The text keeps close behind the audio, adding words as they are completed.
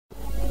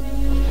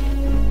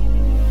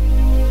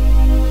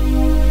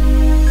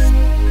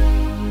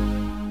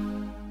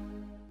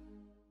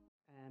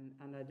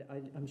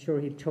sure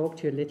he'll talk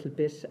to you a little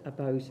bit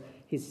about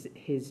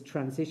his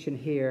transition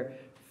here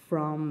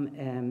from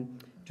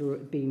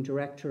being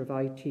Director of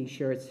IT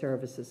Shared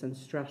Services and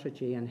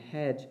Strategy and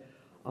Head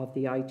of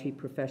the IT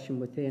profession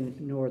within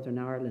Northern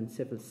Ireland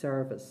Civil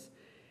Service.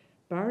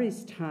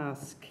 Barry's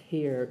task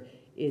here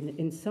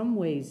in some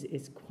ways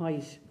is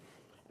quite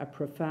a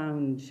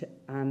profound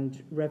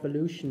and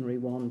revolutionary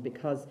one,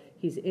 because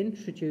he's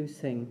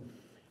introducing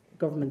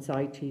government's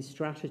IT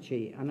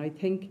strategy. And I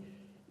think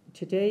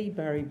today,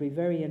 Barry, we're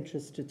very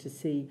interested to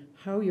see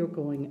how you're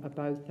going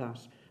about that.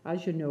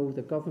 As you know,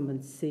 the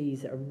government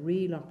sees a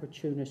real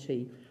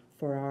opportunity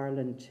for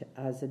Ireland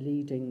as a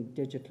leading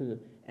digital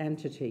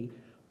entity,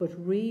 but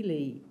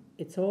really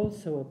it's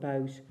also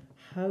about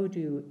how do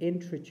you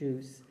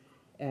introduce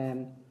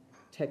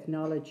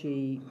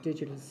technology,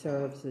 digital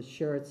services,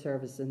 shared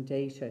services and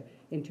data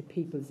into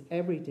people's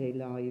everyday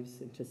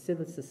lives, into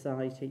civil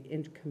society,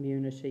 into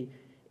community,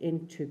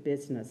 into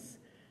business.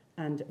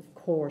 And of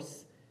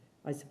course,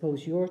 I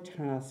suppose your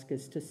task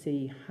is to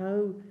see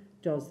how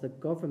does the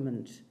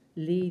government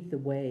lead the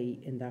way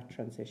in that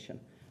transition.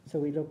 So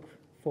we look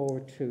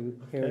forward to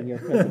hearing your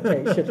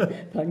presentation.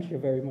 Thank you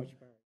very much,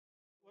 Barry.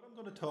 What I'm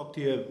going to talk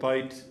to you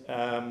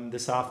about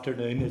this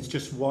afternoon is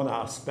just one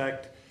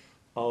aspect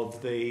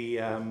of the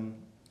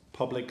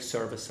public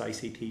service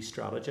ICT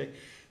strategy.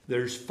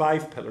 There's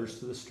 5 pillars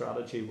to the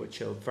strategy,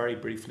 which I'll very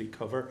briefly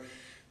cover,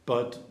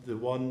 but the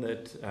one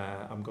that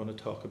I'm going to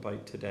talk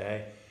about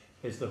today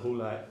is the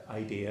whole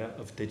idea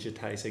of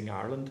digitising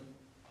Ireland.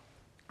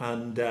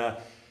 And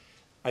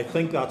I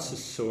think that's a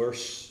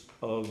source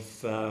of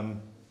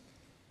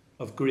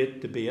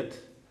great debate,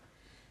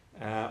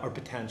 or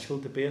potential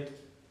debate.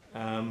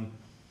 In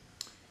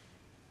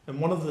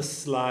one of the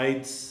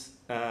slides,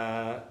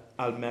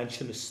 I'll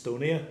mention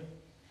Estonia.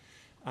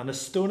 And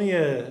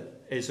Estonia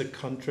is a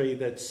country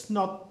that's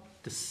not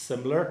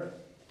dissimilar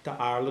to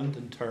Ireland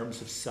in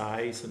terms of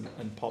size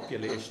and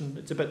population.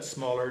 It's a bit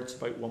smaller, it's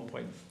about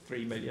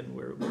 1.3 million,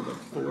 we're about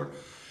 4.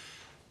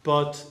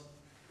 But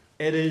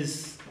it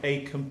is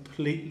a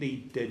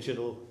completely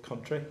digital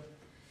country.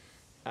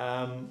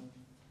 But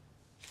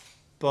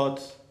one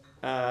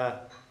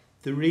of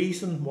the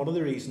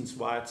reasons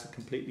why it's a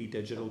completely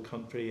digital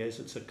country is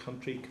it's a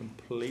country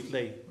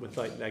completely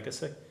without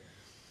legacy.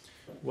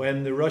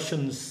 When the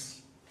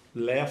Russians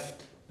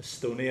left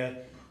Estonia,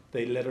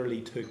 they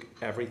literally took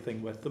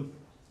everything with them.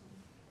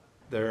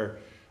 Their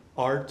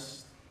art,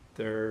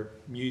 their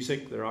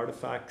music, their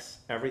artifacts,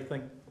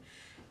 everything.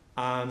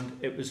 And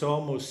it was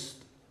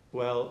almost,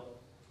 well,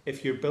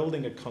 if you're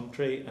building a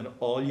country and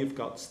all you've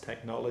got is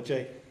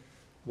technology,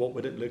 what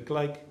would it look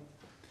like?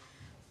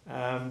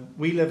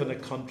 We live in a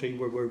country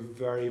where we're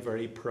very,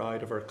 very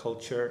proud of our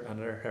culture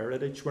and our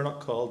heritage. We're not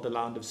called the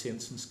land of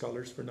saints and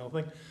scholars for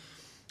nothing.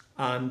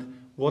 And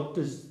what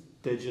does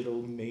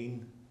digital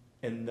mean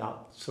in that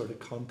sort of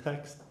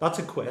context? That's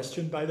a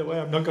question, by the way.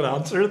 I'm not going to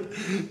answer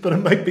it, but it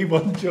might be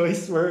one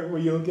choice where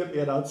you'll give me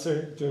an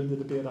answer during the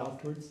debate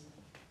afterwards.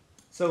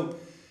 So,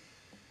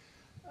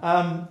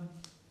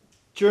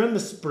 during the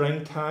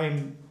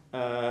springtime,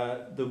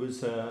 there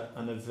was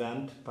an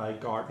event by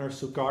Gartner.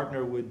 So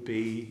Gartner would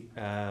be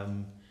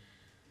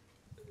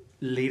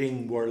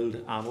leading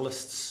world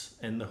analysts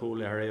in the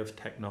whole area of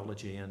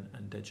technology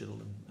and digital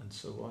and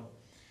so on.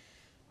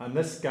 And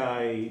this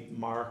guy,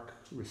 Mark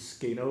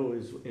Ruskino,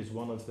 is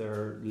one of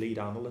their lead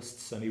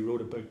analysts, and he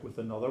wrote a book with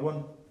another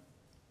one,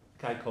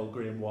 a guy called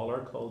Graham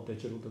Waller, called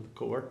Digital to the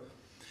Core.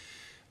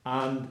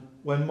 And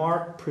when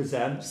Mark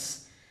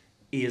presents,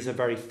 he is a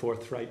very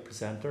forthright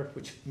presenter,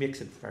 which makes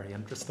it very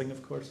interesting,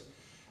 of course.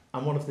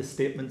 And one of the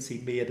statements he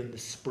made in the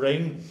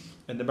spring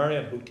in the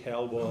Marriott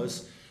Hotel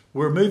was,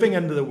 we're moving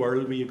into the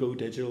world where you go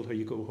digital or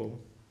you go home.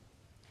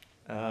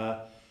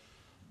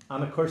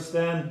 And of course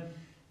then,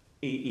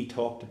 he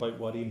talked about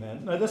what he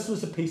meant. Now, this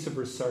was a piece of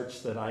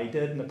research that I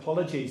did, and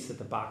apologies at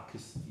the back,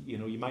 because you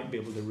might be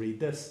able to read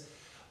this,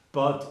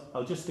 but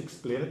I'll just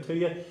explain it to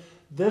you.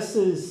 This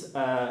is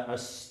a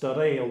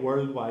study, a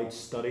worldwide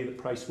study that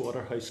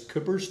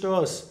PricewaterhouseCoopers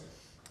does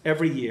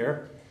every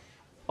year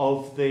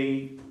of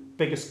the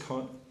biggest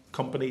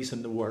companies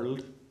in the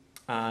world.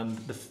 And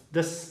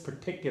this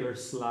particular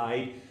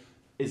slide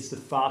is the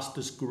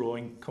fastest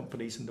growing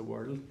companies in the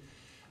world.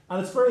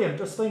 And it's very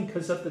interesting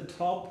because at the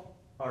top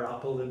are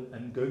Apple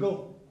and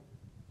Google.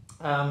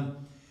 And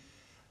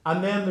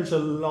then there's a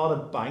lot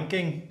of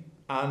banking,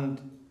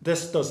 and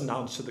this doesn't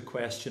answer the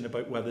question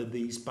about whether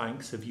these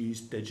banks have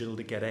used digital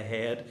to get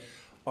ahead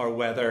or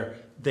whether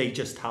they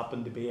just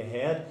happen to be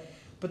ahead.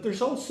 But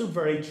there's also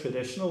very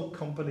traditional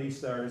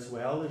companies there as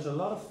well. There's a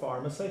lot of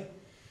pharmacy.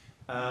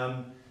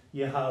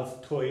 You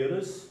have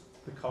Toyota's,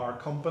 the car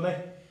company,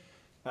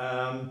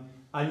 and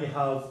you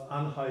have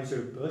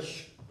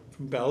Anheuser-Busch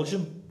from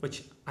Belgium,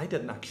 which I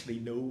didn't actually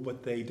know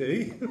what they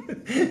do,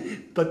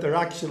 but they're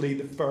actually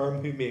the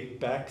firm who make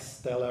Beck's,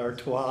 Stella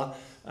Artois,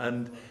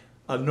 and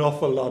an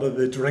awful lot of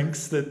the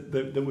drinks that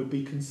would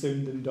be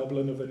consumed in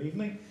Dublin of an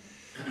evening.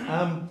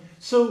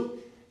 So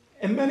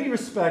in many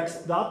respects,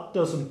 that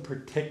doesn't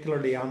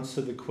particularly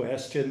answer the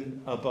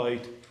question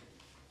about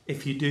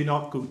if you do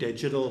not go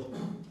digital,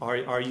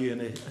 are you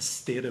in a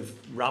state of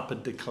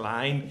rapid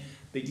decline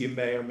that you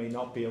may or may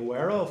not be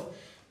aware of?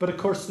 But of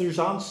course, there's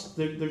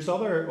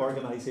other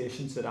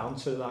organisations that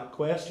answer that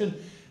question,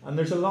 and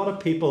there's a lot of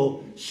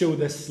people show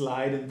this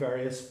slide in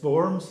various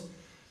forms.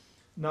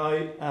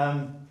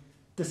 Now,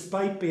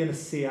 despite being a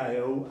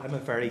CIO, I'm a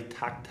very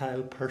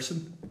tactile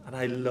person, and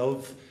I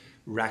love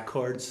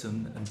records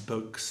and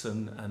books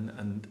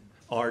and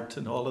art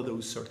and all of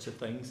those sorts of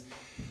things.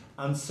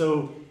 And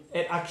so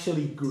it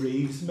actually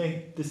grieves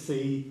me to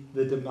see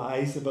the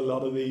demise of a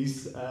lot of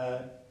these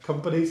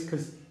companies,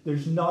 because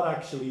there's not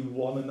actually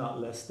one in that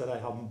list that I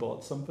haven't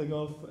bought something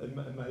of in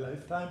my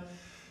lifetime.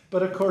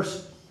 But of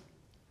course,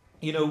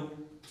 you know,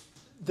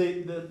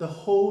 the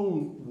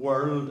whole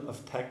world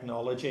of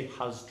technology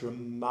has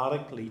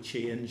dramatically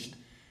changed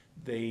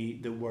the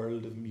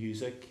world of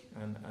music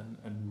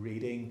and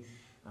reading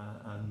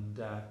and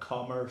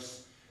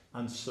commerce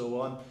and so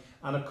on.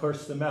 And of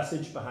course, the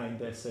message behind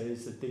this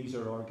is that these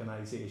are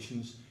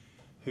organisations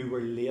who were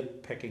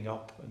late picking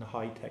up on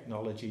how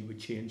technology would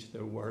change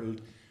their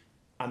world,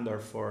 and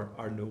therefore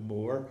are no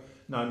more.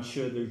 Now, I'm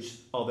sure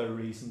there's other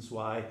reasons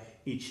why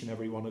each and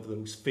every one of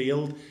those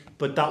failed,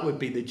 but that would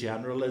be the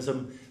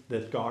generalism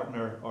that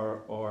Gartner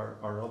or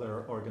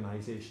other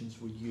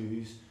organisations would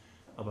use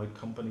about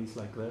companies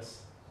like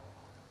this.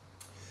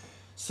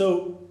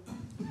 So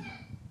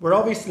we're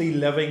obviously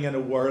living in a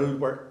world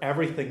where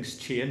everything's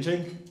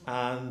changing,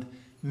 and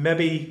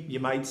maybe you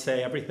might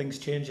say everything's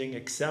changing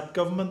except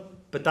government,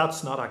 but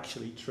that's not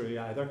actually true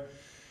either.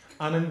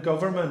 And in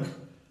government,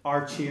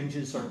 our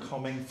changes are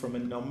coming from a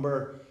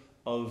number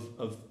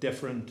of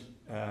different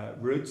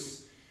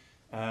routes.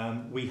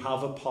 We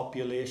have a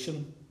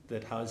population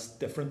that has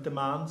different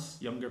demands.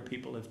 Younger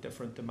people have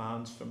different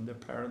demands from their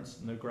parents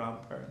and their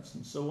grandparents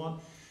and so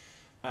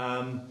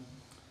on.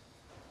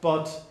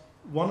 But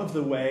one of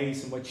the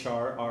ways in which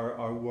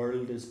our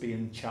world is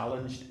being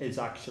challenged is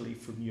actually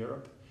from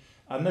Europe.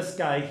 And this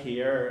guy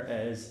here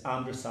is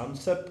Andrus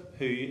Ansip,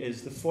 who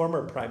is the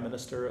former Prime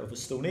Minister of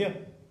Estonia.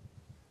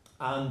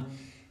 And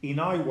he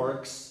now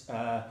works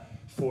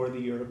for the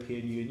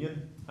European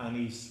Union, and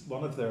he's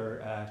one of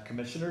their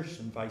commissioners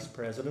and vice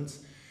presidents.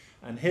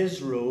 And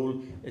his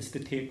role is to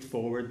take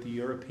forward the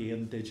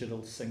European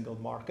digital single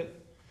market.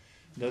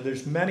 Now,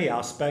 there's many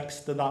aspects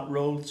to that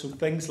role, so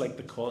things like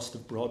the cost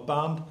of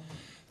broadband,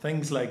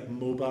 things like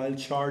mobile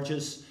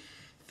charges,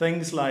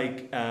 things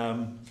like,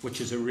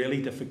 which is a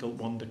really difficult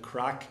one to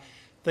crack,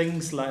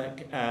 things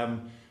like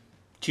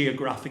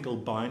geographical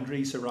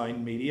boundaries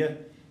around media.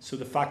 So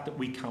the fact that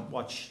we can't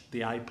watch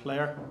the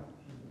iPlayer.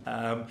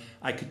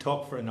 I could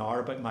talk for an hour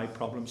about my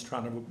problems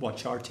trying to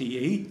watch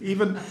RTE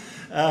even,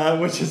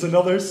 which is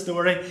another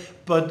story.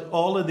 But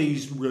all of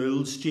these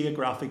rules,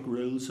 geographic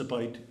rules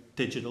about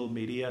digital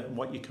media and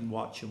what you can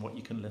watch and what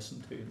you can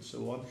listen to and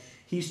so on,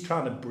 he's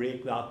trying to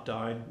break that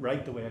down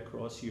right the way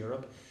across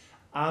Europe.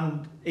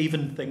 And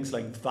even things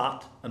like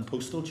VAT and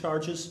postal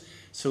charges.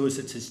 So it's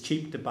as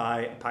cheap to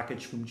buy a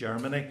package from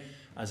Germany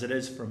as it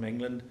is from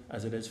England,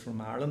 as it is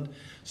from Ireland.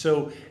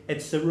 So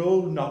it's a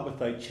role not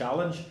without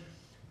challenge.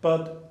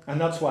 And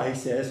that's why he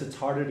says it's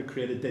harder to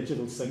create a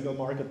digital single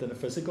market than a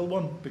physical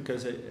one,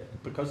 because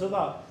of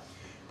that.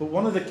 But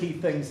one of the key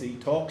things that he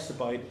talks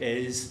about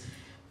is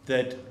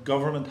that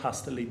government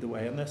has to lead the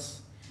way in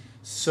this.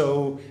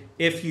 So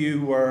if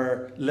you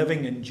were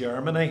living in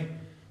Germany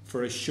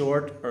for a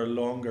short or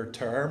longer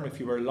term, if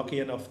you were lucky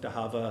enough to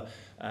have a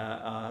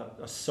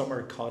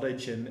summer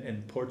cottage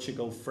in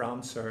Portugal,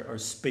 France or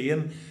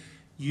Spain,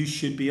 you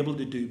should be able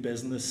to do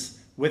business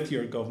with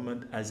your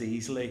government as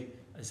easily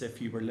as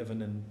if you were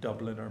living in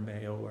Dublin or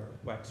Mayo or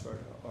Wexford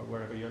or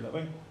wherever you're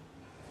living.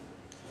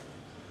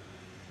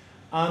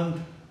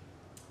 And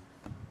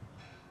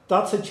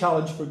that's a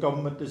challenge for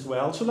government as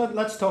well. So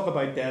let's talk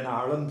about then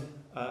Ireland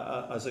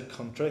as a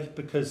country,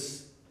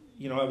 because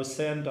I was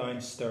saying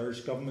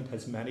downstairs, government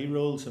has many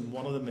roles, and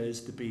one of them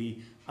is to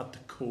be at the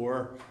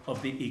core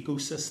of the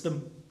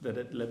ecosystem that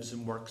it lives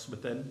and works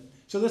within.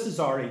 So this is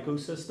our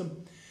ecosystem.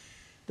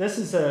 This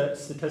is a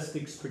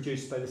statistics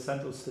produced by the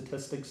Central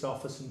Statistics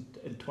Office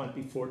in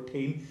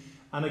 2014.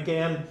 And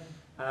again,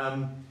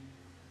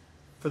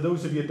 for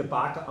those of you at the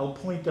back, I'll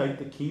point out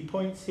the key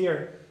points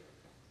here.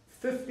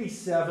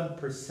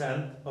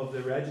 57% of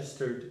the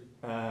registered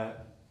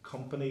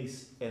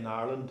companies in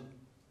Ireland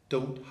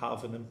don't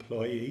have an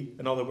employee.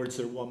 In other words,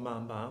 they're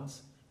one-man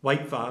vans.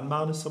 White van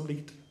man, as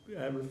somebody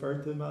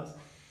referred to them as.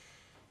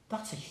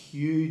 That's a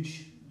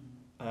huge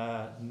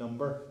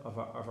number of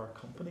our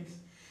companies.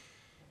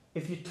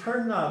 If you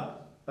turn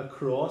that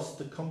across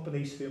to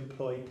companies who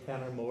employ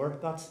 10 or more,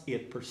 that's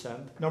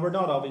 8%. Now, we're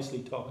not obviously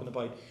talking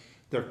about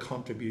their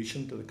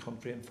contribution to the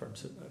country in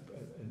terms of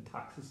in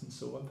taxes and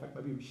so on. In fact,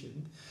 maybe we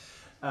shouldn't.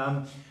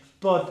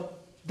 But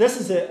this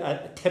is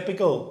a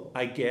typical,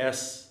 I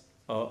guess,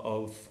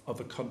 of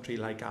a country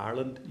like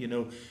Ireland.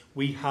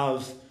 We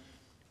have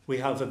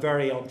a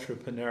very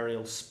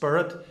entrepreneurial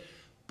spirit,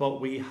 but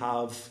we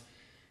have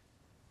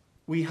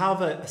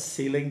a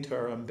ceiling to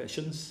our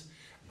ambitions.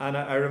 And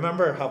I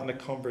remember having a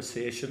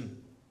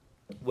conversation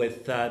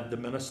with the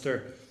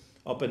minister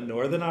up in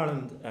Northern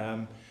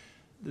Ireland,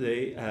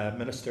 the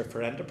Minister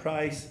for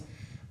Enterprise,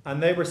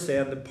 and they were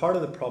saying that part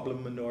of the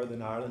problem in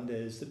Northern Ireland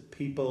is that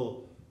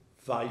people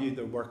value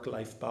their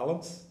work-life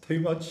balance too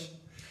much.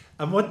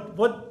 And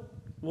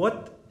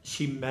what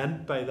she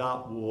meant by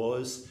that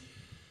was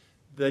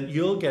that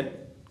you'll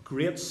get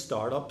great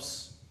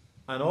startups,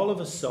 and all of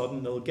a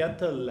sudden they'll get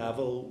to a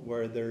level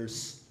where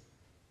there's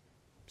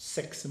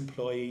 6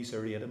 employees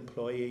or 8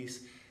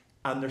 employees,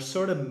 and they're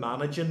sort of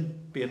managing,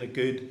 being a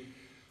good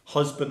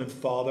husband and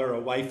father, or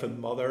wife and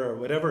mother, or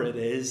whatever it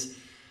is,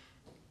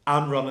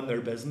 and running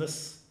their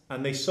business.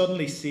 And they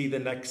suddenly see the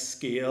next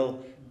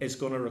scale is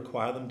going to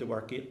require them to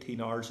work 18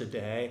 hours a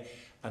day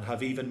and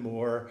have even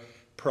more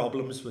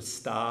problems with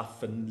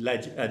staff and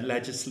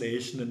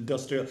legislation,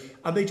 industrial,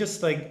 and they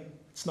just think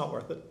it's not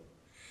worth it.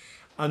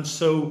 And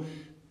so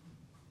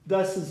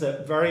this is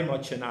very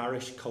much an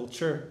Irish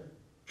culture,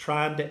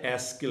 trying to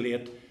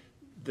escalate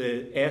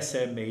the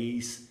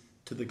SMEs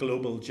to the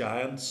global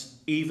giants,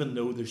 even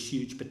though there's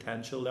huge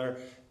potential there,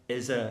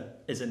 is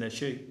an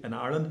issue in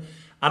Ireland.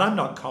 And I'm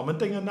not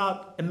commenting on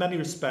that. In many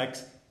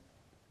respects,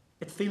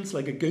 it feels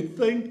like a good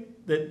thing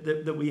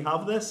that we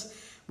have this.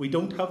 We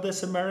don't have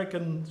this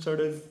American sort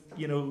of,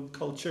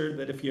 culture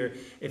that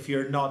if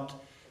you're not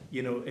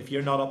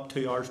up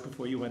 2 hours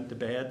before you went to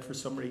bed for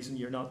some reason,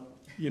 you're not,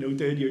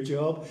 doing your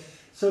job.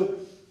 So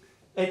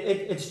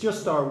it's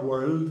just our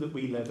world that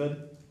we live in.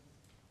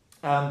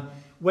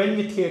 When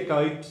you take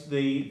out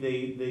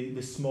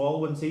the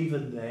small ones,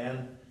 even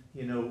then,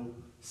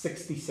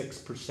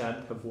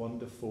 66% have 1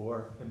 to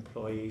 4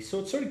 employees. So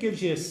it sort of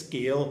gives you a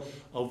scale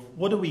of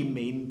what do we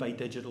mean by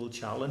digital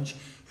challenge?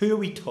 Who are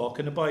we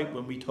talking about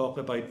when we talk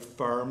about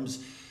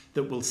firms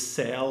that will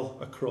sell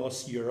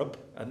across Europe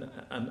and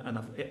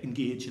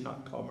engage in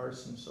that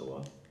commerce and so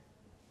on?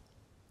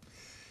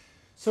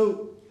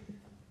 So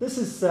this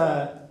is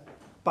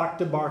back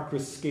to Mark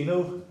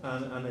Ruskino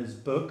and his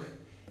book.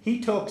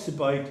 He talks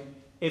about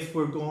if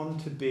we're going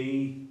to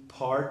be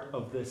part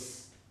of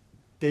this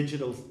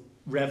digital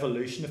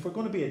revolution, if we're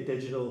going to be a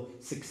digital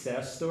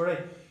success story,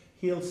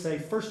 he'll say,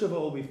 first of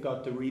all, we've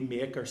got to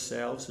remake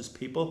ourselves as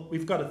people.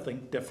 We've got to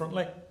think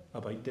differently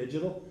about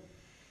digital.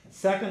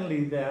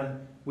 Secondly,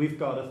 then, we've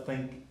got to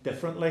think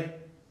differently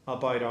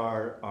about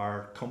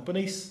our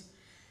companies.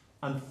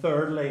 And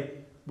thirdly,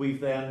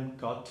 we've then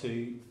got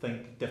to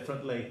think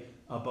differently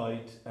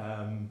about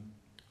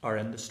our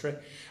industry.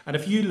 And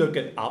if you look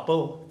at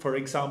Apple, for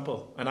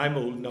example, and I'm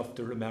old enough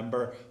to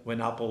remember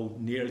when Apple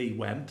nearly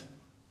went,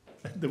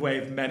 the way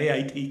of many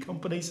IT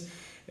companies,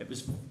 it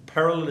was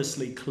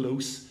perilously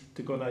close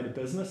to going out of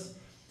business.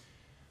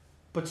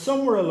 But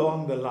somewhere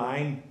along the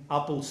line,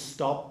 Apple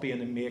stopped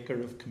being a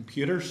maker of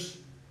computers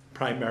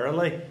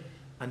primarily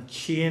and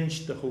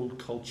changed the whole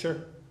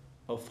culture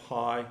of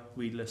how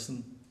we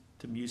listen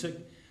to music.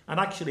 And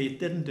actually, it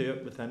didn't do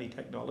it with any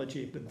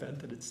technology. It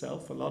invented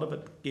itself. A lot of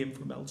it came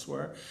from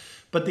elsewhere.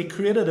 But they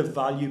created a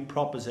value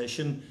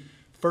proposition,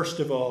 first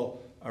of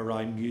all,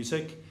 around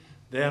music,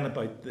 then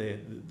about the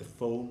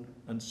phone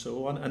and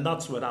so on. And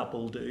that's what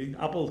Apple do.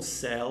 Apple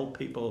sell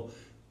people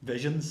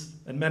visions.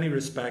 In many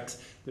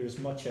respects, they're as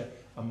much a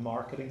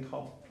marketing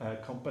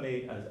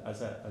company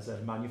as a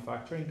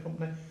manufacturing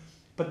company.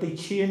 But they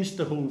changed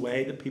the whole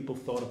way that people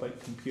thought about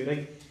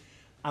computing.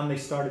 And they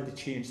started to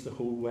change the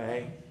whole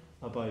way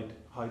about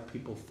how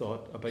people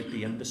thought about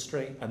the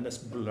industry and this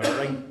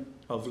blurring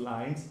of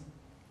lines.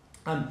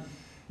 And,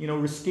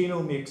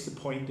 Ruskino makes the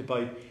point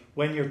about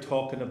when you're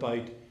talking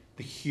about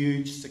the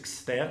huge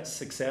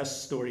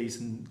success stories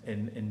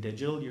in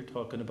digital, you're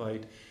talking about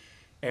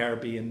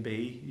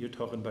Airbnb, you're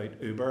talking about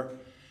Uber,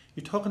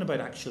 you're talking about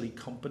actually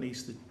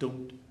companies that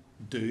don't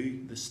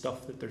do the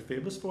stuff that they're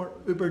famous for.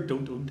 Uber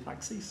don't own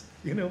taxis,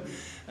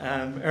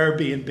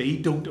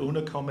 Airbnb don't own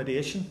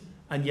accommodation.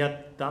 And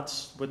yet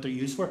that's what they're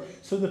used for.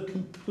 So they've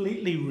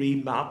completely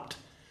remapped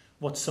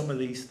what some of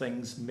these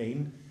things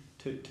mean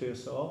to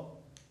us all.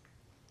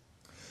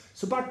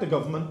 So back to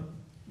government.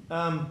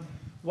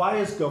 Why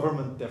is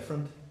government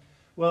different?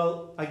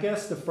 Well, I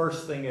guess the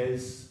first thing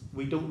is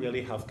we don't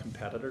really have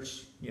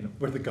competitors.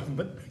 We're the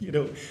government.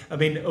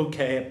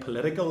 Okay, at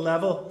political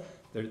level,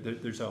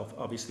 there's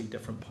obviously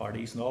different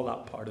parties and all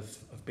that part of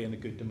being a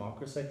good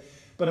democracy.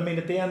 But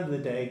at the end of the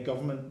day,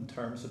 government in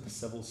terms of the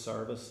civil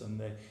service and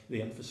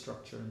the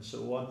infrastructure and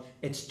so on,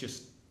 it's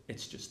just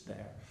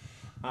there.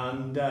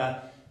 And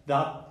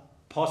that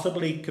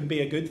possibly can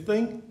be a good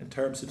thing in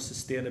terms of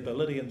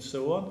sustainability and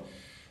so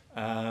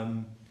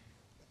on.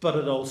 But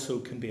it also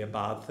can be a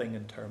bad thing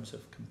in terms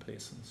of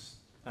complacence.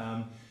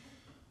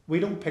 We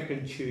don't pick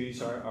and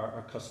choose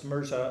our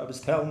customers. I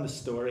was telling the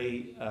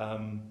story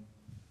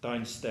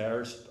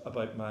downstairs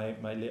about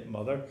my late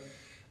mother.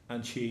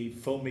 And she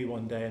phoned me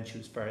one day and she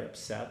was very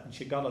upset. And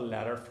she got a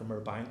letter from her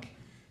bank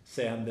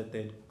saying that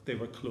they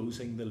were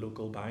closing the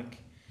local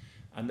bank.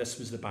 And this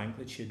was the bank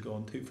that she had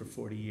gone to for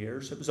 40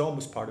 years. It was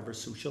almost part of her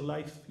social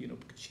life,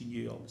 because she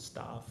knew all the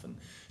staff and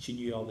she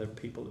knew all the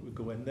people that would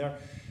go in there.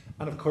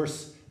 And of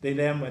course, they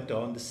then went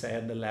on to say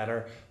in the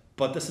letter,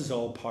 but this is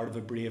all part of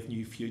a brave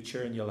new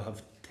future and you'll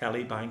have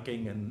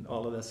telebanking and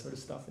all of this sort of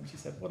stuff. And she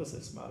said, what does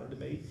this matter to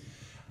me?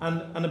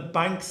 And the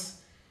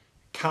banks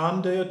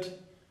can do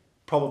it,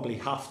 probably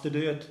have to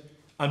do it,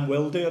 and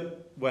will do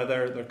it,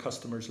 whether their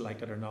customers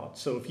like it or not.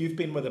 So if you've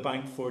been with a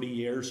bank 40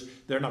 years,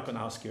 they're not going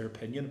to ask your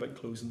opinion about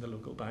closing the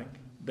local bank.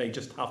 They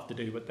just have to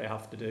do what they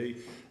have to do,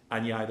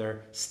 and you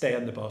either stay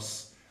on the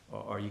bus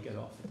or you get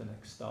off at the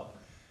next stop.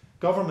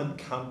 Government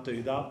can't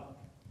do that.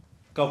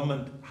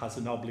 Government has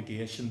an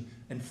obligation,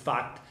 in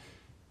fact,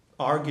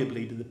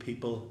 arguably to the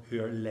people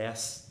who are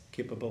less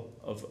capable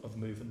of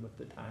moving with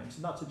the times,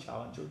 and that's a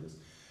challenge with us.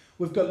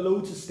 We've got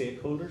loads of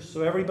stakeholders,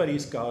 so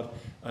everybody's got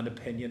an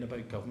opinion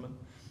about government.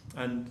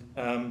 And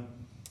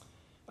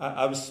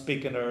I was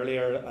speaking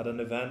earlier at an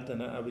event,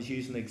 and I was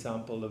using the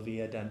example of the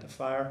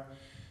identifier.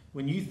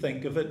 When you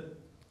think of it,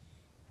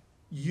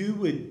 you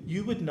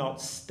would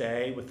not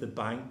stay with the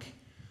bank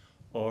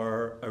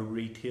or a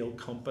retail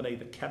company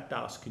that kept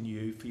asking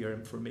you for your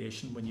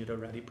information when you'd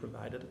already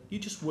provided it. You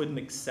just wouldn't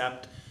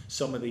accept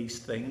some of these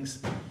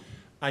things.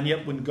 And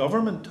yet when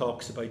government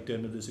talks about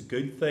doing it as a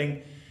good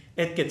thing,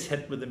 it gets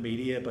hit with the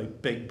media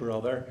about Big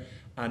Brother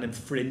and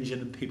infringing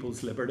on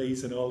people's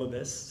liberties and all of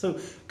this. So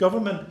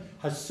government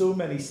has so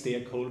many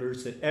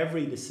stakeholders that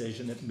every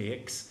decision it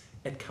makes,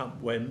 it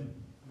can't win,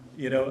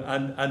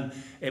 and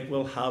it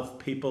will have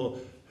people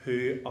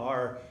who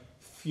are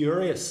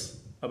furious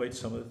about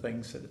some of the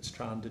things that it's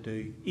trying to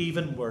do,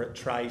 even where it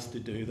tries to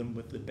do them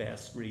with the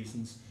best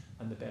reasons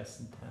and the best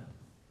intent.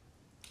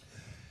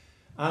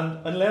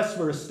 And unless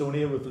we're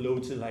Estonia with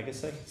loads of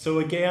legacy. So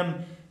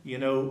again,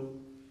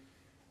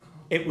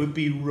 it would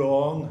be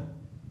wrong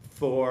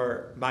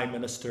for my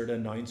minister to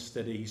announce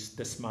that he's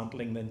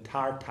dismantling the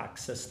entire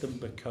tax system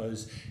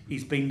because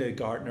he's been to a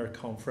Gartner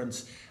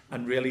conference,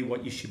 and really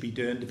what you should be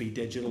doing to be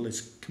digital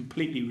is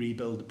completely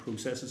rebuild the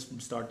processes from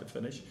start to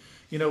finish.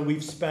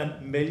 We've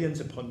spent millions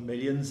upon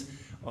millions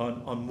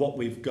on what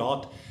we've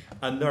got,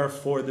 and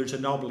therefore there's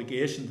an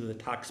obligation to the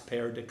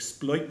taxpayer to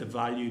exploit the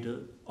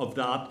value of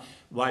that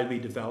while we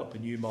develop a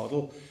new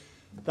model.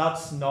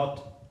 That's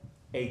not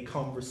a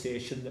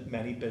conversation that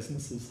many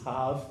businesses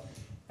have,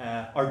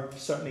 or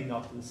certainly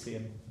not to the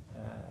same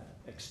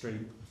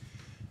extreme.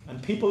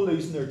 And people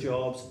losing their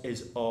jobs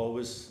is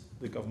always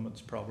the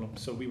government's problem.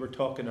 So we were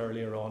talking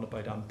earlier on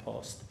about An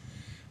Post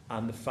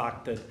and the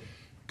fact that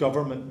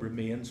government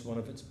remains one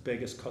of its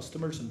biggest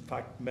customers. In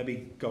fact,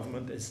 maybe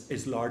government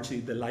is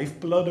largely the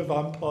lifeblood of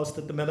An Post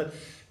at the minute,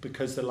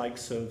 because the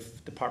likes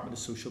of Department of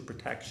Social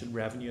Protection,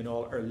 Revenue and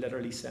all are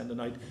literally sending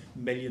out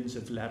millions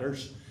of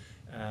letters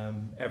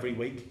every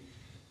week.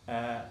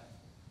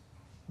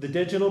 The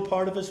digital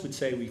part of us would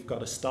say we've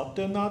got to stop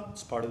doing that.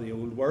 It's part of the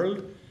old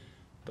world.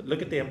 But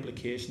look at the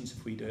implications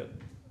if we do it.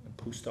 And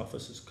post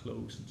offices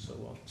close and so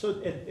on.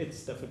 So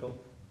it's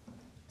difficult.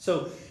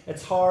 So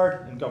it's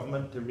hard in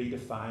government to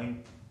redefine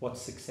what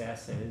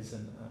success is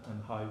and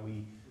how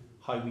we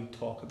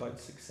talk about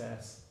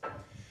success.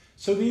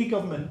 So the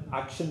e-government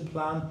action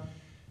plan,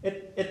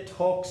 it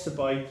talks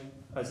about,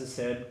 as I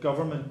said,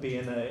 government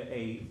being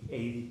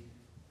a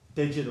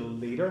digital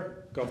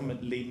leader,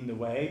 government leading the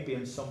way,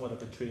 being somewhat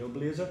of a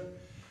trailblazer.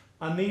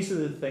 And these are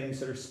the things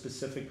that are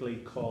specifically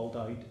called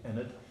out in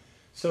it.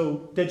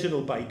 So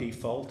digital by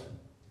default.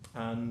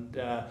 And,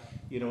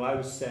 I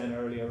was saying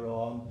earlier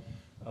on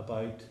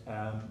about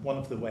one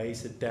of the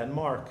ways that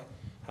Denmark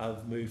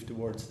have moved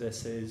towards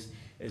this is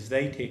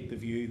they take the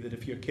view that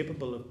if you're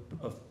capable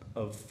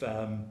of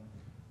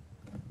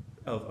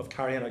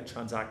carrying out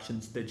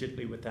transactions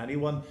digitally with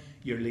anyone,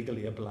 you're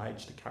legally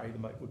obliged to carry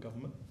them out with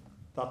government.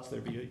 That's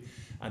their view,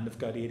 and they've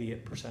got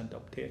 88%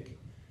 uptake.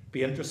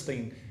 Be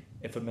interesting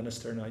if a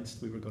minister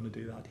announced we were going to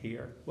do that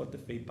here, what the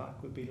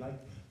feedback would be like.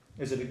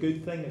 Is it a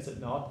good thing? Is it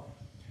not?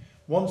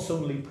 Once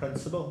only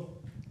principle.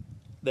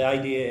 The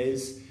idea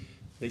is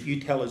that you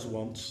tell us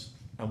once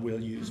and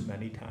we'll use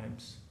many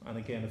times. And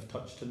again, I've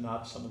touched on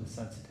that, some of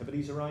the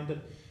sensitivities around it.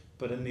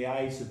 But in the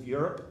eyes of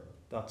Europe,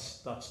 that's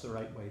the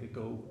right way to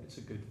go. It's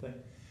a good thing.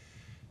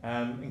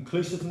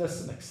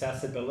 Inclusiveness and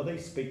accessibility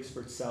speaks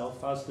for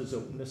itself, as does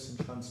openness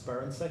and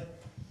transparency.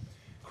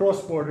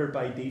 Cross-border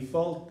by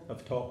default,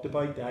 I've talked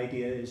about. The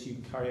idea is you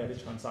can carry out a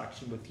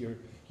transaction with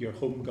your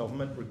home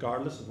government,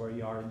 regardless of where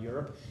you are in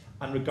Europe,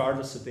 and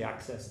regardless of the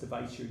access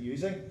device you're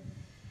using.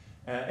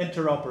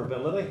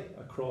 Interoperability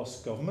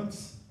across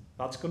governments,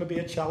 that's going to be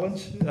a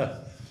challenge.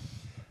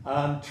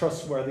 And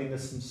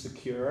trustworthiness and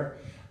secure.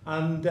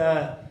 And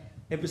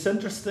it was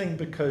interesting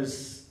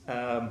because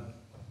I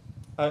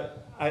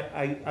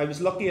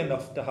was lucky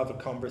enough to have a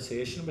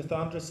conversation with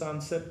Andras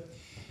Ansip,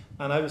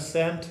 and I was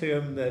saying to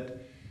him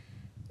that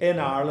in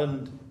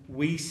Ireland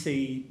we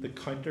see the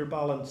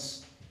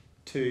counterbalance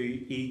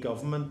to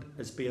e-government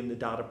as being the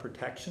Data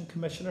Protection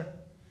Commissioner,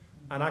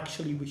 and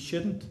actually we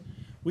shouldn't.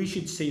 We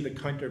should see the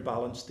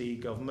counterbalance to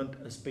e-government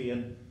as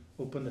being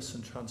openness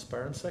and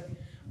transparency,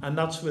 and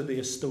that's where the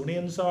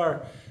Estonians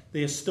are.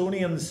 The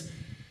Estonians,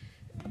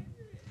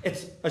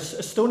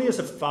 Estonia is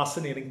a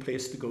fascinating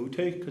place to go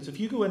to, because if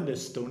you go into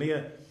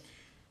Estonia,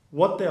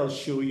 what they'll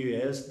show you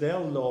is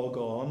they'll log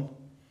on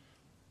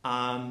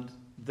and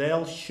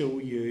they'll show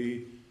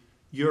you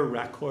your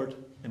record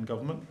in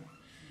government.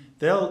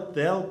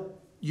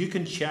 You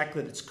can check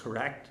that it's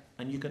correct,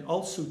 and you can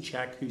also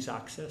check who's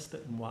accessed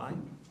it and why.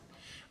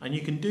 And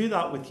you can do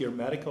that with your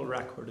medical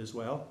record as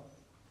well.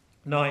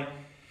 Now,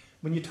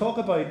 when you talk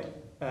about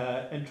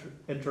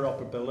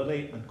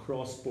interoperability and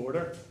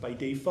cross-border by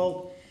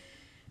default,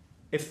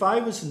 if I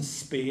was in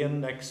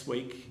Spain next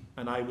week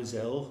and I was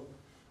ill,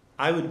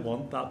 I would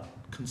want that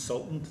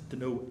consultant to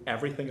know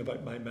everything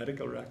about my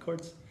medical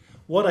records.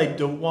 What I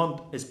don't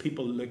want is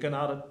people looking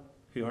at it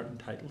who aren't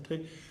entitled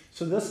to.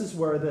 So this is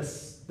where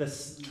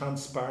this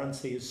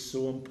transparency is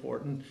so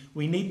important.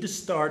 We need to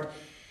start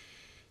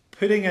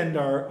putting in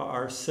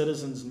our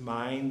citizens'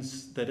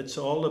 minds that it's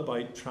all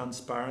about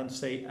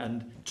transparency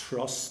and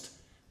trust,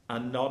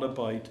 and not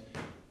about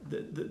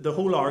the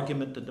whole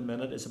argument at the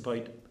minute is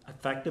about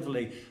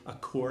effectively a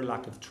core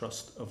lack of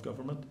trust of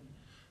government.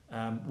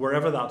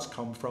 Wherever that's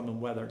come from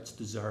and whether it's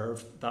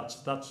deserved,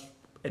 that's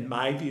in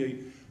my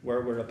view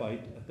where we're about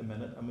at the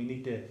minute, and we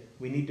need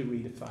to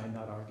redefine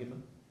that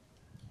argument.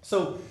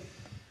 So,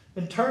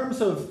 in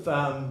terms of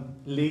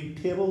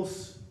league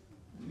tables,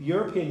 the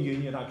European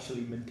Union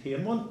actually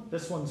maintain one.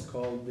 This one's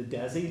called the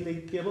DESI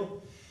League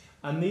Table,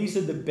 and these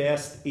are the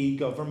best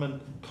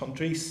e-government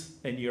countries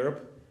in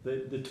Europe,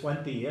 the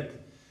 28.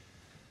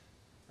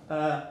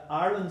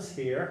 Ireland's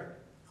here,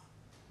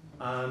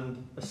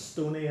 and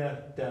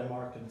Estonia,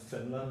 Denmark and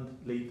Finland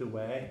lead the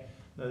way.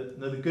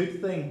 Now the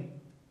good thing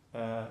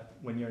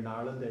when you're in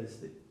Ireland is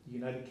that the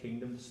United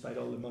Kingdom, despite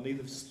all the money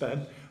they've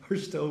spent, are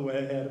still way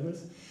ahead of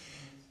us.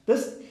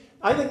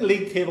 I think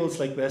league tables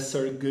like this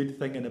are a good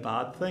thing and a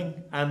bad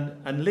thing,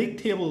 and league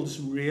tables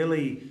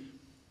really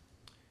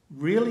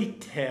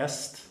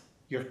test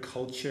your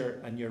culture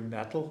and your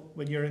mettle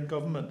when you're in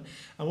government.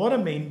 And what I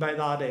mean by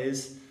that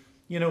is,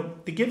 to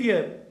give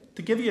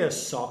you a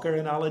soccer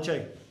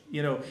analogy,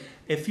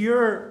 if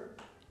you're,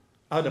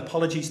 and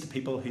apologies to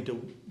people who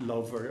don't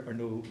love or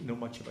know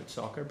much about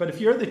soccer, but if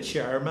you're the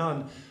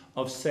chairman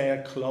of, say,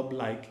 a club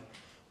like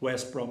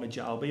West Bromwich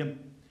Albion,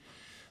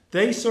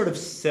 they sort of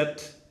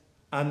sit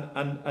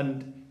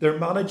and their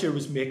manager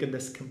was making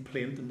this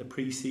complaint in the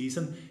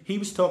pre-season. He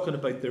was talking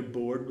about their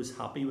board was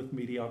happy with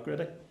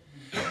mediocrity,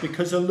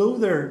 because although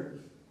they're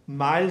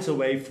miles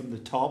away from the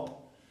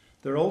top,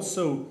 they're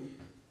also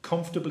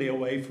comfortably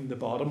away from the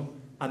bottom,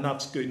 and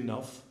that's good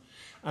enough.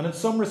 And in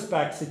some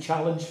respects, the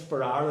challenge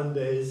for Ireland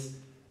is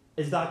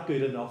that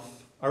good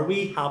enough? Are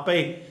we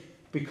happy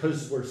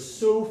because we're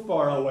so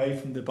far away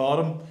from the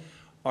bottom,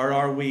 or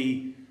are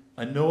we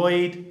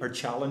annoyed or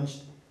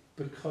challenged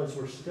because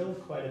we're still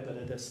quite a bit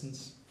of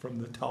distance from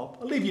the top?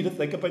 I'll leave you to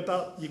think about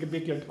that. You can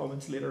make your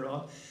comments later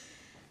on.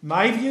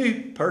 My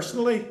view,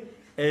 personally,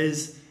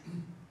 is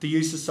the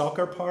use of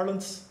soccer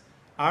parlance.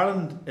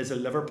 Ireland is a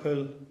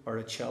Liverpool or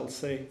a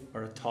Chelsea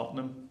or a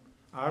Tottenham.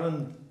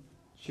 Ireland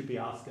should be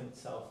asking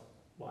itself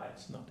why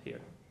it's not here.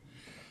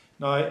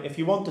 Now, if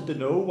you wanted to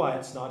know why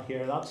it's not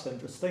here, that's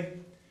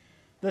interesting.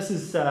 This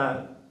is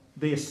the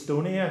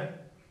Estonia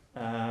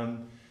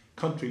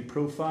country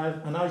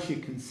profile, and as you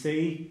can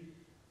see,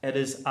 it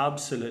is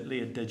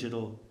absolutely a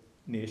digital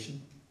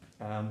nation.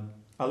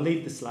 I'll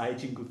leave the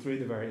slides, you can go through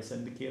the various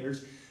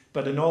indicators,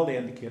 but in all the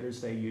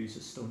indicators they use,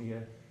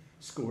 Estonia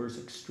scores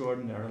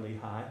extraordinarily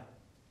high.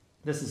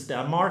 This is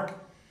Denmark,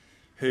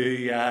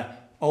 who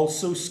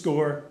also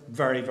score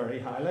very, very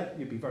highly.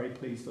 You'd be very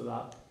pleased with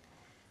that.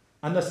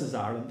 And this is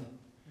Ireland.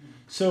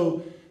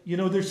 So,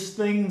 there's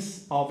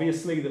things,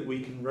 obviously, that we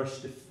can rush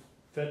to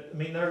fit. I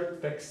mean, they're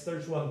fixed.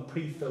 There's one,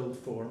 pre-filled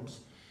forms.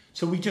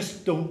 So we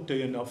just don't do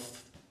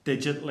enough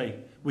digitally.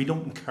 We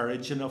don't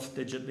encourage enough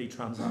digitally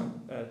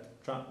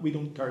we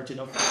don't encourage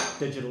enough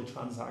digital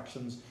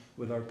transactions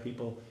with our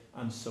people,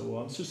 and so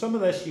on. So some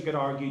of this, you could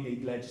argue,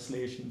 need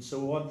legislation and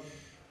so on.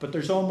 But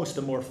there's almost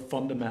a more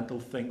fundamental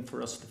thing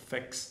for us to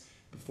fix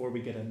before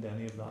we get into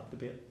any of that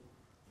debate.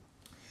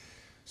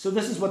 So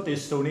this is what the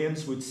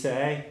Estonians would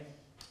say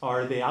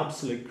are the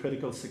absolute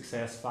critical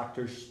success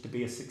factors to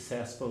be a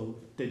successful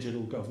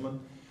digital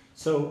government.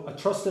 So a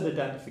trusted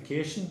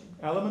identification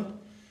element,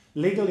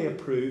 legally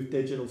approved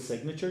digital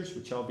signatures,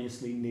 which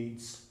obviously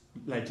needs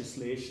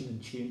legislation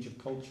and change of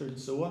culture and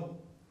so on,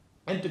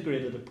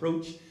 integrated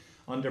approach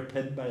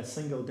underpinned by a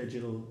single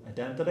digital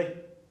identity,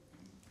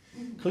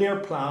 clear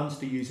plans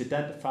to use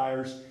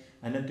identifiers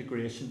and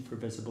integration for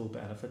visible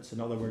benefits.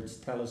 In other words,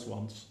 tell us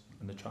once,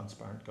 and the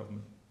transparent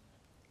government.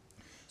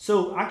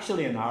 So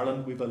actually in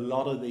Ireland, we've a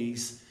lot of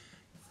these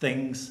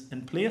things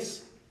in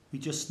place. We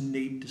just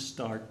need to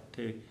start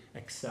to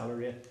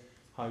accelerate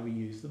how we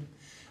use them.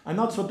 And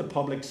that's what the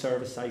public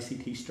service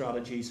ICT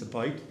strategy is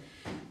about.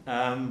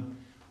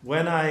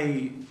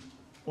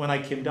 When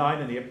I came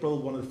down in April,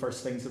 one of the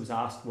first things I was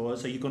asked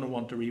was, are you going to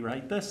want to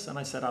rewrite this? And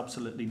I said,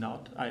 absolutely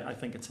not. I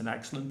think it's an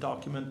excellent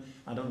document.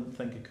 I don't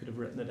think I could have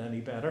written it any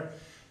better.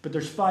 But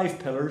there's 5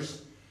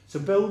 pillars. So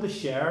build a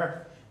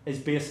share is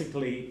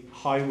basically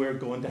how we're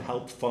going to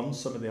help fund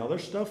some of the other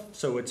stuff.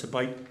 So it's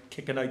about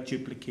kicking out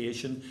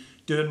duplication,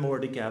 doing more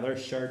together,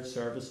 shared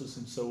services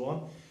and so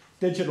on.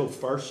 Digital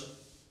first,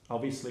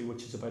 obviously,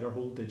 which is about our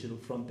whole digital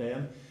front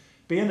end.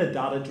 being a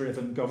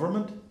data-driven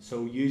government,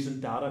 so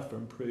using data for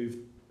improved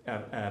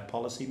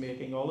policy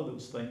making, all of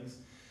those things,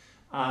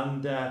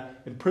 and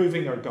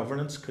improving our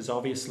governance, because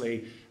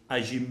obviously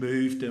as you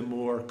move to a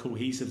more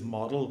cohesive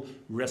model,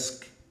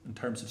 risk in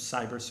terms of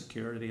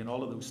cybersecurity and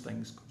all of those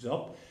things goes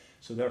up.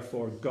 So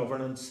therefore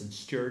governance and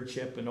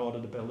stewardship and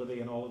auditability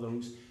and all of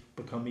those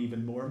become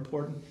even more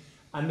important.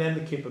 And then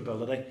the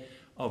capability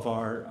of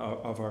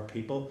our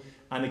people.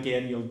 And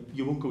again,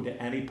 you won't go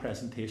to any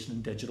presentation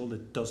in digital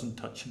that doesn't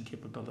touch on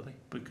capability,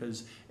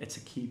 because it's a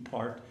key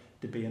part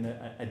to being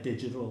a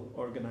digital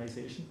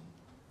organisation.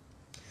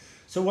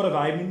 So what have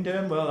I been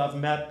doing? Well, I've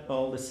met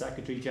all the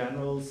Secretary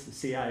Generals, the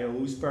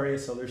CIOs,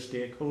 various other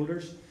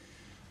stakeholders,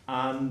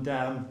 and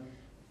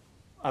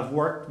I've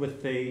worked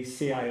with the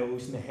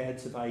CIOs and the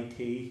heads of IT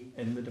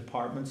in the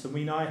departments, and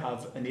we now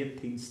have an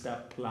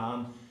 18-step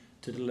plan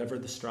to deliver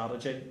the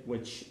strategy,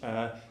 which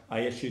I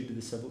issued to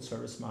the Civil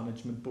Service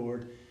Management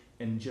Board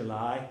in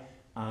July,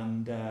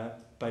 and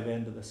by the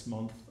end of this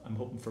month I'm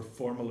hoping for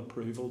formal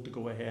approval to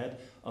go ahead,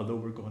 although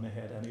we're going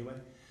ahead anyway.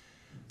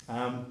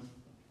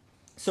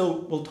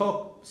 So we'll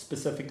talk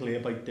specifically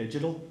about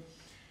digital.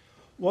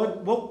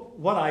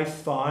 What I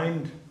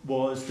found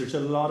was there's a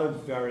lot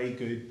of very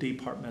good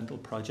departmental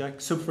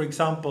projects. So for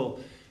example,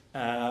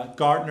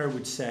 Gartner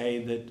would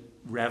say that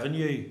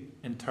revenue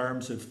in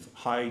terms of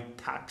how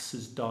tax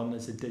is done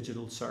as a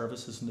digital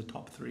service is in the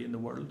top 3 in the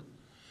world,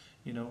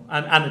 you know,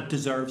 and it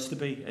deserves to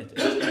be. It's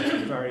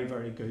very,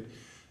 very good.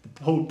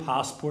 The whole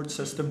passport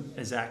system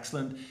is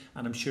excellent,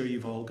 and I'm sure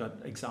you've all got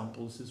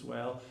examples as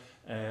well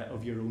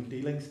of your own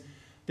dealings.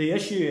 The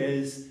issue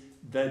is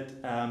that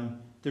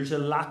there's a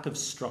lack of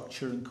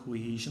structure and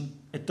cohesion.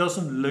 It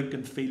doesn't look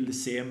and feel the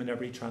same in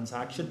every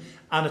transaction,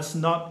 and it's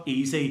not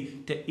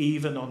easy to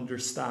even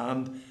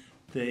understand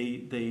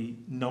the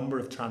number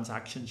of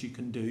transactions you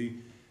can do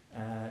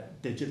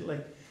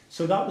digitally.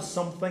 So that was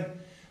something.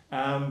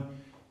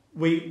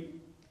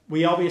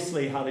 We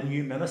obviously had a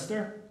new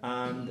minister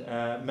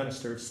and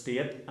Minister of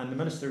State, and the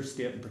Minister of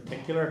State in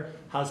particular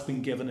has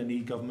been given an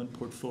e-government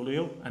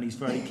portfolio, and he's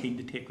very keen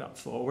to take that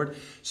forward.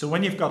 So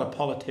when you've got a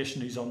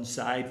politician who's on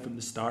side from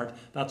the start,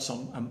 that's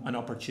an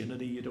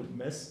opportunity you don't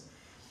miss.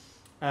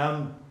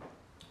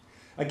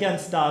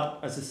 Against that,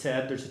 as I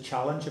said, there's a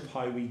challenge of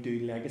how we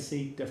do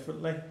legacy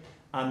differently,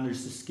 and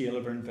there's the scale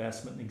of our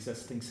investment in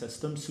existing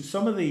systems. So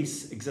some of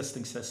these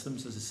existing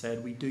systems, as I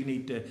said, we do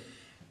need to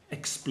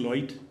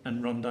exploit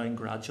and run down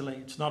gradually.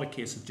 It's not a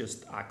case of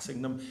just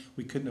axing them.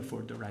 We couldn't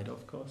afford the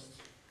write-off costs.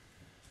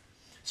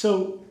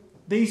 So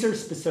these are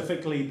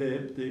specifically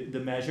the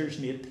measures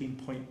in the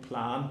 18-point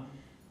plan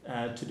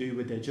to do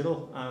with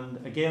digital.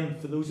 And again,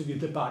 for those of you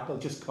at the back, I'll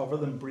just cover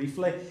them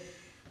briefly.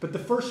 But the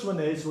first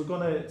one is we're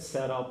going to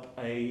set up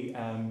a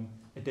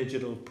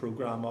digital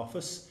program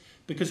office,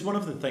 because one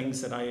of the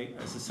things that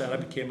as I said, I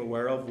became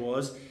aware of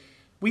was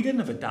we didn't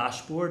have a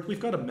dashboard. We've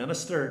got a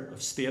Minister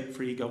of State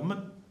for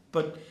e-government,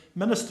 but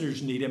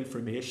ministers need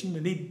information.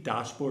 They need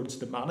dashboards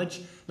to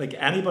manage, like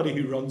anybody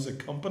who runs a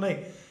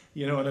company,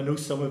 you know, and I know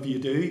some of you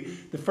do.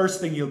 The first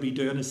thing you'll be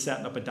doing is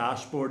setting up a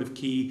dashboard of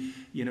key,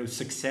 you know,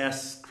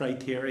 success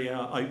criteria,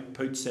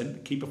 outputs,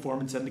 and key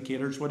performance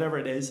indicators, whatever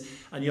it is,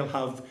 and you'll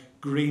have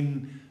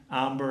green,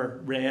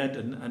 amber, red,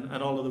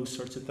 and all of those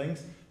sorts of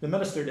things. The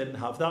minister didn't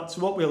have that.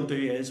 So what we'll do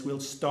is we'll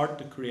start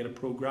to create a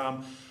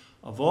program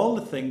of all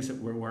the things that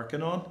we're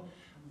working on,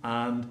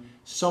 and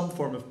some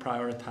form of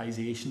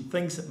prioritization,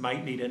 things that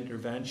might need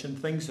intervention,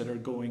 things that are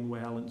going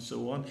well, and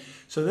so on.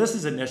 So this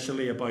is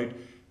initially about,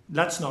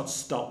 let's not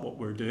stop what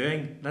we're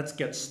doing, let's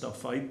get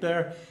stuff out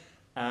there.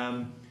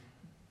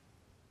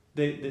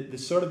 The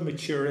sort of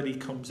maturity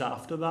comes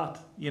after that.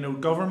 You know,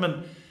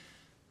 government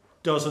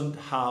doesn't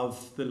have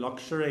the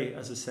luxury,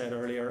 as I said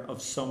earlier,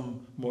 of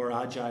some more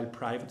agile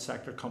private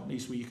sector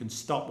companies where you can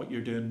stop what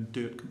you're doing and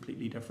do it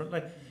completely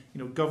differently.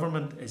 You know,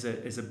 government is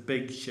a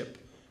big ship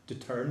to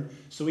turn.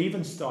 So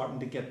even starting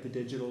to get the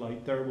digital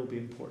out there will be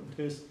important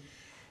to us.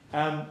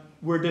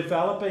 We're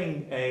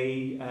developing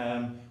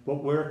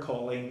what we're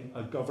calling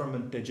a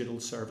government digital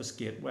service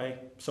gateway.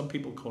 Some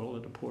people call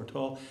it a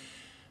portal.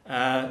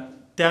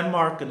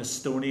 Denmark and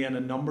Estonia and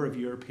a number of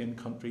European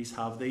countries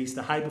have these.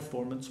 The high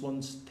performance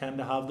ones tend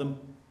to have them.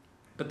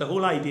 But the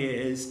whole idea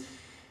is,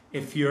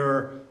 if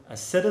you're a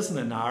citizen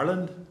in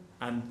Ireland,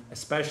 and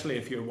especially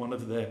if you're one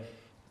of the,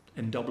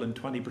 in Dublin,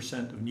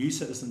 20% of new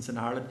citizens in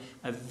Ireland,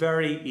 a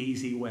very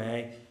easy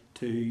way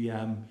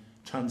to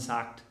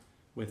transact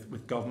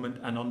with government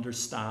and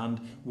understand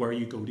where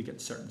you go to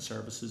get certain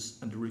services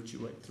and to route you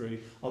right through.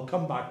 I'll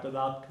come back to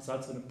that because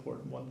that's an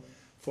important one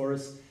for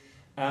us.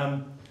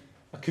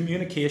 A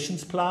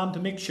communications plan to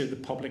make sure the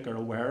public are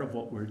aware of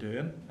what we're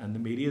doing and the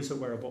media is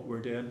aware of what we're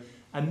doing,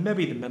 and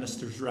maybe the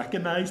minister's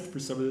recognised for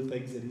some of the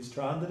things that he's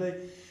trying to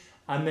do.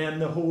 And then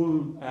the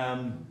whole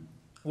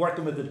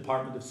working with the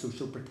Department of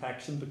Social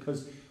Protection,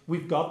 because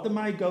we've got the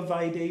MyGov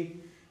ID,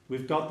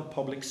 we've got the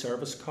public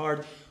service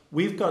card,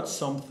 we've got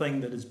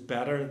something that is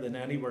better than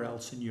anywhere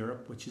else in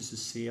Europe, which is a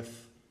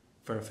safe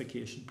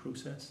verification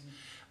process.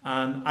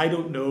 And I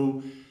don't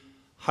know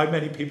how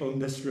many people in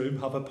this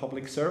room have a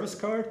public service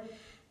card.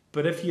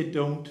 But if you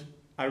don't,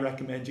 I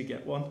recommend you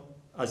get one,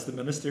 as the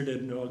Minister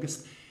did in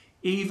August,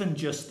 even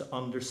just to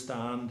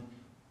understand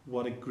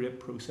what a great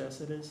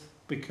process it is.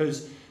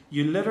 Because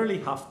you literally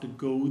have to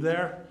go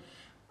there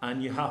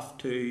and you have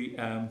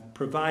to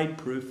provide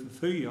proof of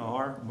who you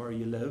are and where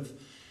you live.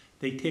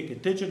 They take a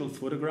digital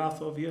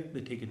photograph of you,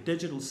 they take a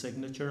digital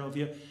signature of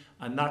you,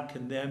 and that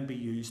can then be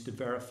used to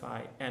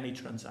verify any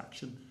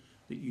transaction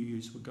that you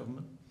use with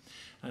government.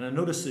 And I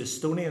noticed the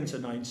Estonians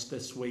announced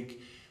this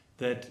week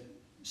that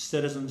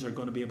citizens are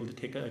going to be able to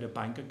take out a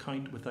bank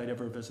account without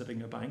ever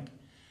visiting a bank.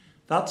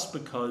 That's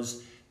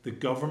because the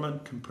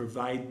government can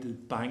provide the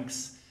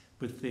banks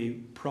with the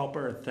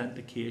proper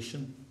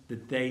authentication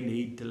that they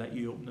need to let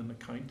you open an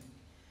account.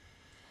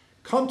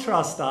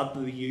 Contrast that to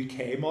the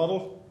UK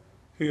model,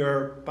 who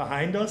are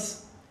behind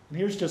us. And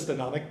here's just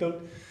an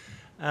anecdote.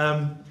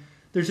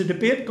 There's a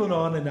debate going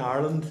on in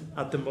Ireland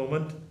at the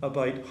moment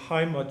about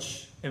how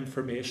much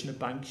information a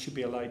bank should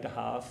be allowed to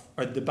have,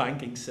 or the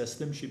banking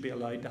system should be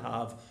allowed to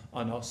have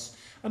on us.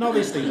 And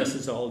obviously this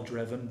is all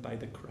driven by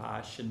the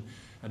crash and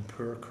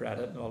poor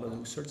credit and all of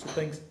those sorts of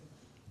things.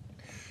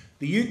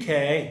 The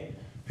UK,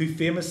 who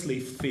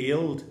famously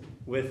failed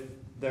with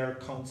their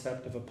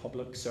concept of a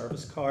public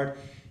service card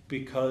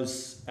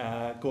because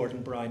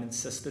Gordon Brown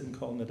insisted on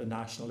calling it a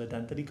national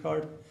identity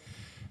card,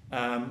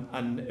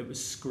 and it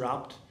was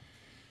scrapped.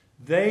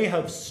 They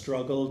have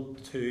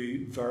struggled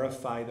to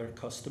verify their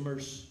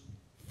customers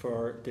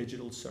for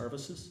digital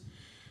services.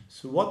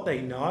 So what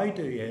they now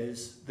do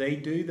is they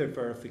do their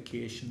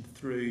verification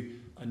through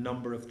a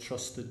number of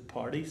trusted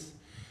parties.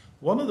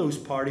 One of those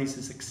parties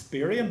is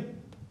Experian,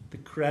 the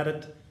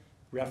credit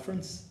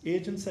reference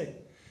agency.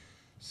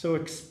 So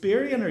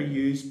Experian are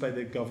used by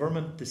the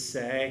government to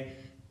say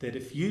that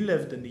if you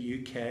lived in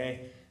the UK,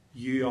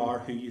 you are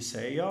who you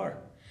say you are.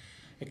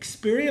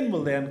 Experian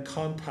will then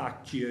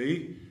contact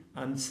you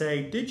and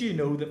say, did you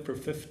know that for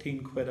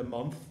 15 quid a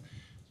month,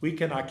 we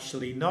can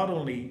actually not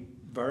only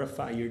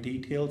verify your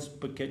details,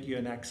 but get you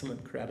an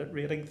excellent credit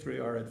rating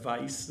through our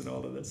advice and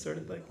all of this sort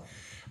of thing.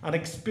 And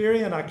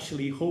Experian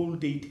actually hold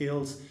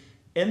details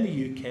in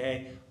the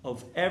UK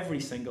of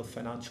every single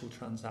financial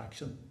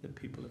transaction that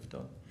people have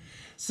done.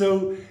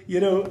 So, you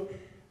know,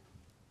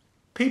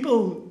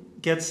 people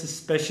get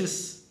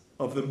suspicious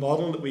of the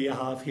model that we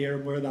have here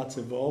and where that's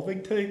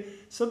evolving to.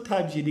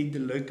 Sometimes you need to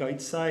look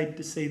outside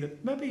to see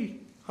that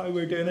maybe how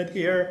we're doing it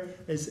here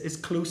is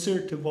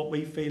closer to what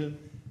we feel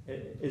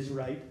is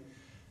right.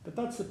 But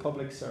that's the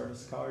public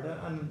service card,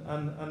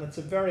 and it's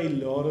a very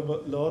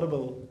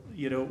laudable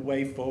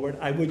way forward.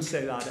 I would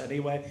say that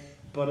anyway,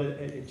 but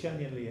it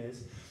genuinely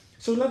is.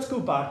 So let's go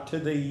back to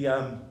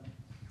the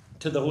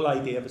whole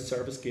idea of a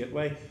service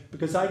gateway,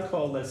 because I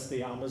call this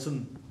the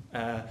Amazon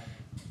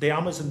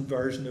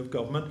version of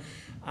government.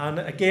 And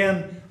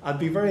again, I'd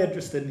be very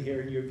interested in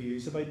hearing your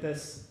views about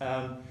this.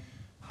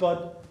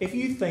 But if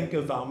you think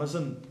of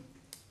Amazon,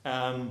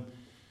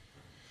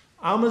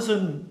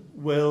 Amazon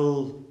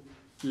will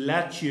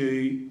let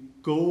you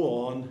go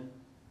on,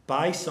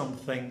 buy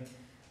something,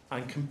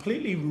 and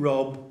completely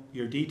rub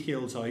your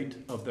details out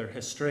of their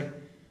history,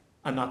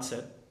 and that's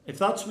it. If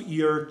that's what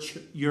your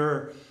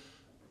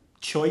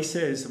choice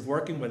is of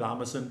working with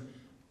Amazon,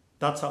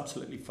 that's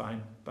absolutely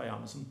fine by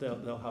Amazon.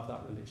 They'll have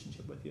that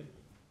relationship with you.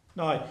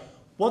 Now,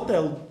 what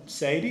they'll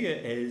say to you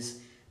is,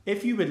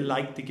 if you would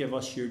like to give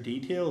us your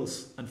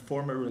details and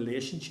form a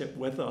relationship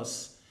with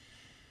us,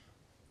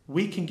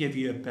 we can give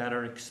you a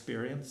better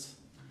experience.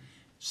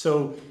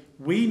 So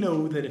we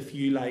know that if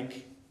you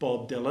like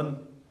Bob Dylan,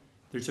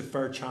 there's a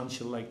fair chance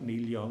you'll like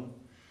Neil Young.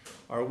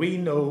 Or we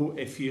know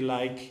if you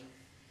like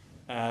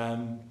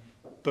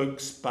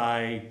books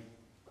by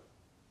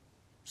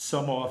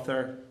some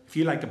author, if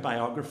you like a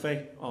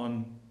biography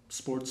on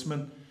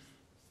sportsmen,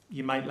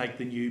 you might like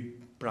the new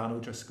Bran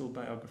O'Driscoll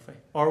biography,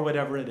 or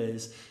whatever it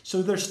is.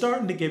 So they're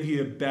starting to give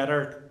you a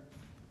better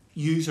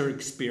user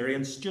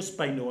experience just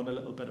by knowing a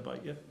little bit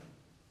about you.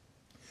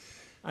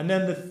 And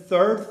then the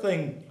third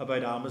thing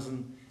about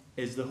Amazon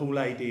is the whole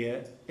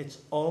idea, it's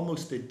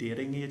almost a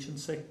dating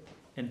agency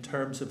in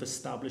terms of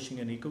establishing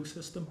an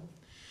ecosystem.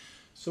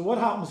 So what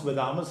happens with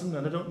Amazon,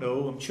 and I don't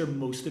know, I'm sure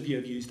most of you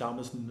have used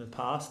Amazon in the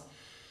past,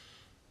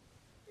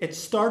 it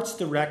starts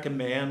to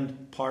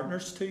recommend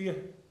partners to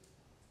you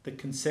that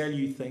can sell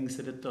you things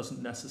that it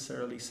doesn't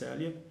necessarily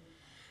sell you.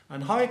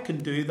 And how it can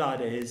do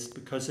that is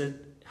because it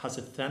has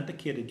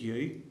authenticated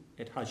you,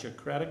 it has your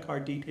credit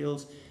card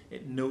details,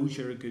 it knows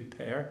you're a good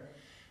payer,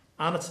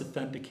 and it's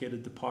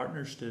authenticated the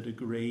partners to a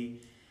degree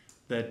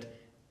that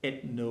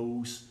it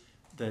knows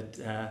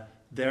that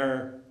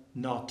they're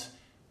not,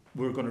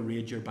 we're going to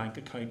raid your bank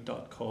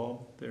account.com.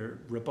 They're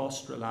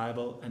robust,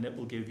 reliable, and it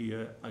will give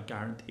you a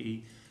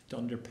guarantee to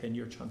underpin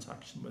your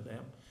transaction with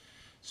them.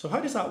 So how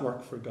does that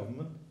work for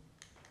government?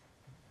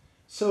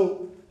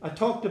 So I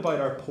talked about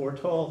our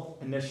portal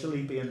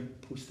initially being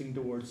posting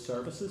towards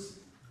services,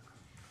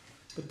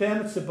 but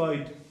then it's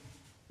about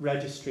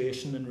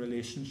registration and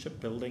relationship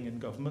building in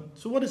government.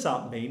 So what does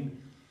that mean?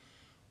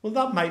 Well,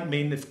 that might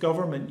mean if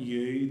government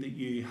knew that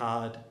you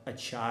had a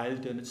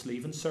child in its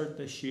leaving cert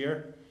this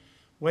year,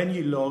 when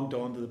you logged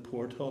onto the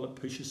portal, it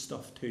pushes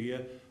stuff to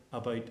you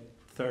about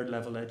third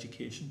level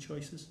education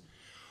choices.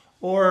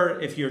 Or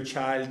if your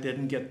child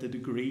didn't get the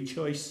degree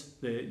choice,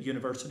 the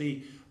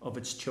university of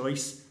its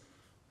choice,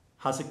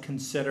 has it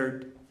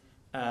considered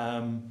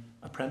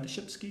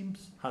apprenticeship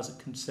schemes? Has it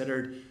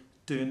considered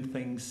doing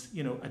things,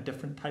 a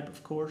different type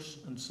of course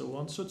and so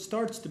on? So it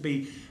starts to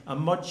be a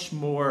much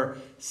more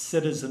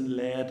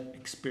citizen-led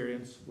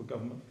experience with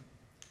government.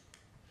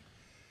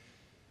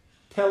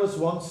 Tell us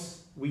once,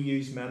 we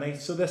use many.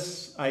 So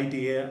this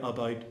idea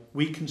about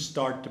we can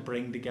start to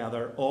bring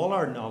together all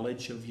our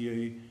knowledge of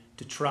you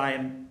to try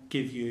and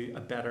give you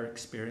a better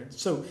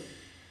experience. So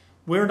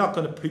we're not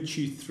going to put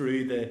you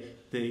through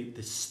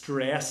the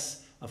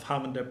stress of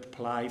having to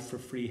apply for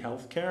free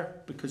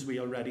healthcare because we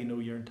already know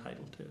you're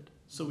entitled to it.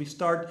 So we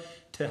start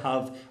to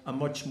have a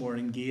much more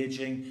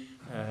engaging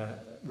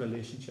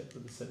relationship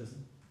with the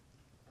citizen.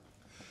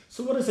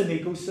 So what does an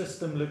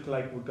ecosystem look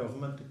like with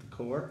government at the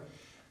core?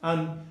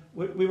 And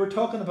we were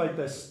talking about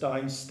this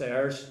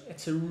downstairs.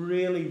 It's a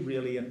really,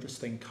 really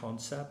interesting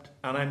concept.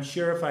 And I'm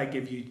sure if I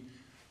give you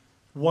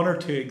one or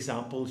two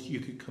examples, you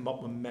could come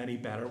up with many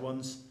better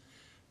ones.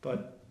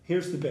 But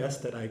here's the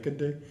best that I could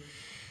do.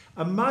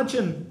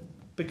 Imagine,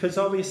 because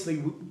obviously,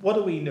 what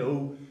do we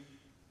know?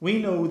 We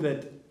know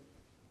that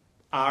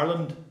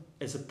Ireland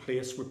is a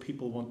place where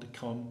people want to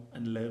come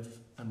and live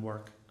and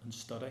work and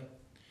study.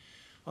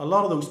 A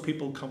lot of those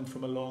people come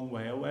from a long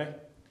way away.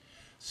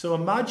 So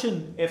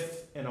imagine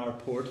if in our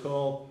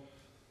portal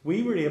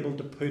we were able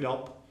to put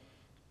up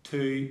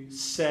to,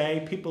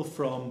 say, people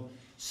from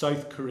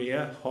South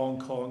Korea, Hong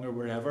Kong or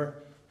wherever,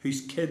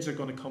 whose kids are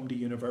going to come to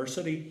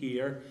university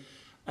here,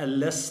 a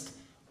list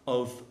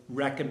of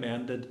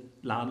recommended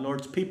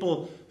landlords,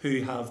 people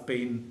who have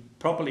been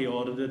properly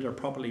audited or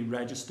properly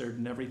registered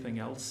and everything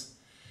else.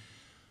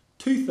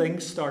 Two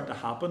things start to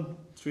happen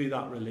through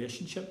that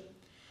relationship.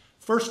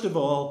 First of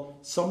all,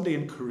 somebody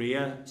in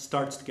Korea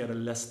starts to get a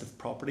list of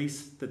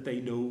properties that they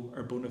know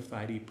are bona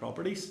fide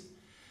properties.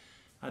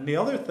 And the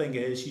other thing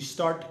is you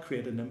start to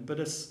create an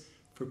impetus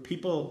for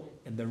people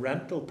in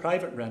the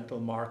private rental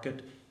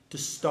market to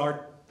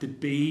start to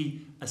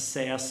be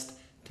assessed,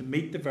 to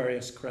meet the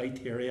various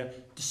criteria,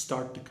 to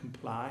start to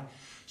comply.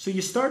 So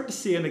you start to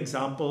see an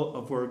example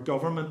of where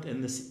government in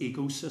this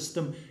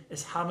ecosystem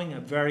is having a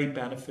very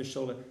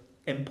beneficial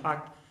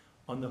impact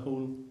on the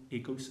whole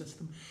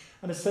ecosystem.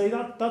 And I say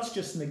that's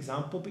just an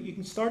example, but you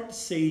can start to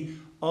see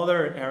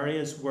other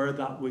areas where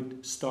that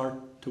would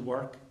start to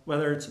work,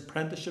 whether it's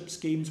apprenticeship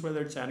schemes,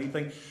 whether it's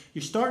anything.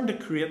 You're starting to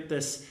create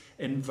this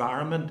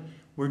environment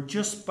where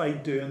just by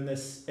doing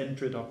this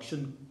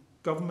introduction,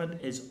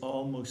 government is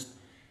almost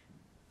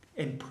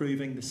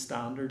improving the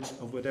standards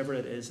of whatever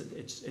it is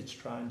it's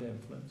trying to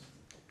influence.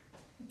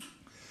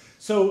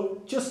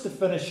 So just to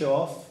finish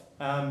off,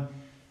 as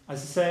I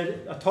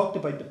said, I talked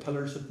about the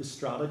pillars of the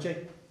strategy.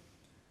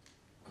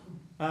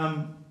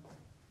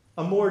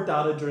 A more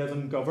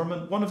data-driven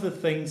government. One of the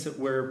things that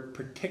we're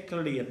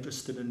particularly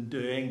interested in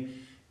doing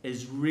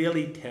is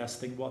really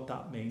testing what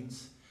that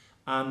means.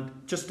 And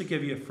just to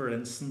give you, for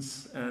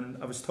instance, and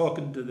I was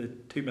talking to the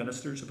two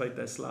ministers about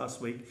this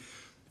last week,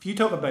 if you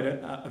talk about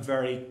a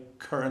very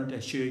current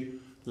issue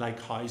like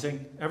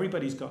housing,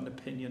 everybody's got an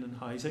opinion in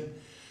housing,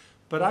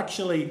 but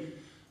actually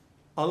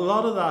a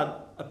lot of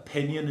that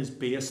opinion is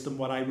based on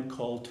what I would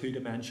call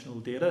two-dimensional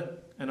data.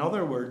 In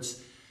other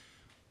words,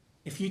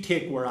 if you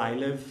take where I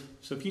live,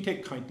 so if you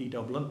take County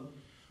Dublin,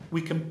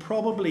 we can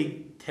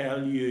probably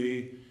tell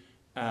you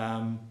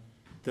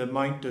the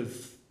amount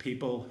of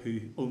people who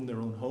own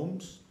their own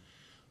homes.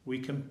 We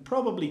can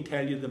probably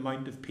tell you the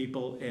amount of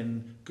people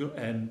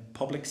in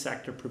public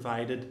sector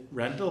provided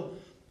rental,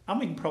 and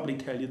we can probably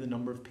tell you the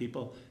number of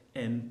people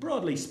in,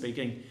 broadly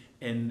speaking,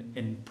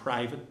 in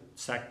private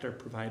sector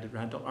provided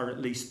rental, or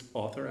at least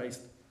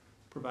authorised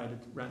provided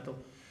rental.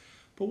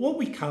 But what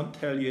we can't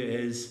tell you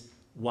is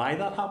why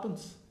that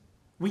happens.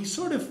 We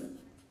sort of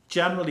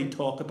generally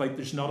talk about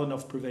there's not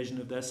enough provision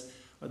of this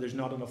or there's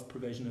not enough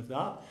provision of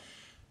that.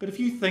 But if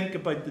you think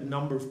about the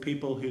number of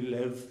people who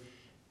live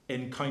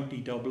in County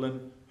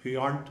Dublin who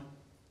aren't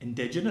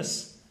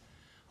Indigenous,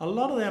 a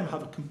lot of them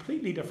have a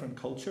completely different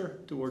culture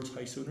towards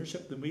house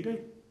ownership than we do.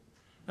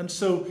 And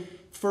so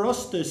for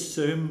us to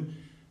assume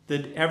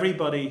that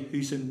everybody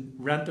who's in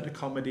rented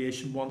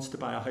accommodation wants to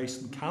buy a house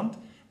and can't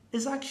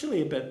is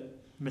actually a bit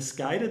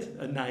misguided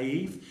and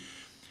naive.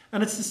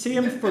 And it's the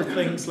same for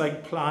things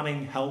like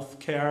planning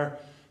healthcare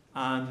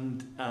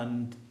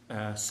and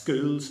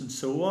schools and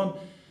so on.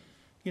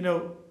 You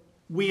know,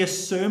 we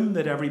assume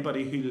that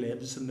everybody who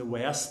lives in the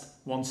West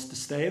wants to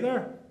stay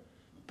there.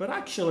 But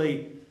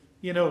actually,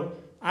 you know,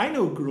 I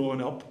know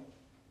growing up,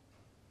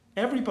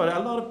 a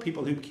lot of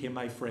people who became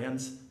my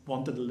friends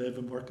wanted to live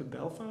and work in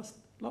Belfast.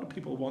 A lot of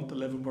people want to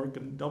live and work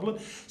in Dublin.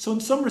 So in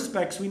some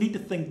respects, we need to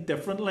think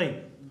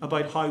differently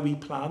about how we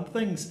plan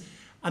things.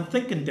 And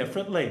thinking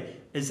differently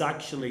is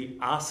actually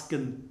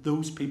asking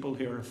those people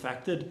who are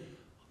affected,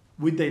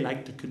 would they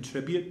like to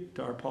contribute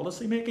to our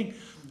policy making?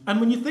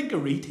 And when you think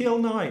of retail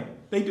now,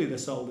 they do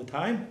this all the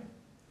time.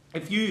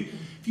 If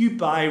you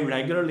buy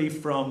regularly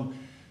from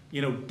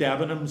you know,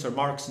 Debenhams or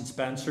Marks and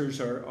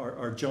Spencers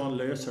or John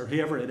Lewis or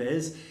whoever it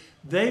is,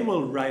 they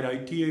will write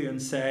out to you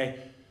and say,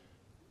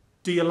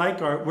 do you like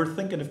we're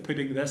thinking of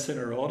putting this in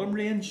our autumn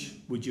range,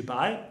 would you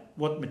buy it?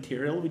 What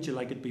material would you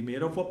like it to be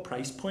made of? What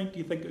price point do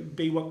you think it would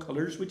be? What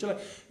colours would you like?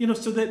 You know,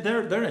 so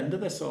they're into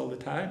this all the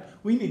time.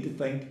 We need to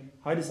think,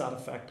 how does that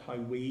affect how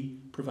we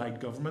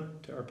provide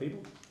government to our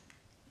people?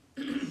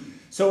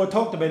 So I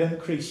talked about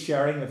increased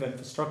sharing of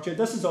infrastructure.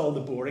 This is all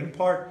the boring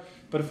part,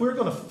 but if we're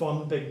going to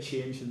fund big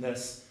change in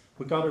this,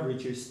 we've got to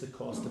reduce the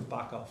cost of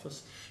back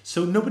office.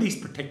 So nobody's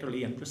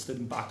particularly interested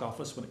in back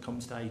office when it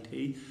comes to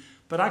IT,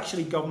 but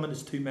actually government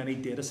has too many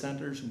data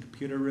centres and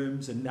computer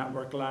rooms and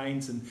network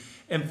lines and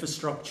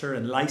infrastructure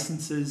and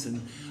licenses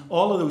and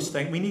all of those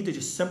things. We need to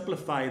just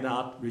simplify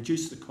that,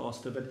 reduce the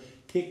cost of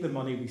it, take the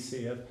money we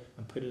save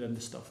and put it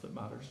into stuff that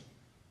matters.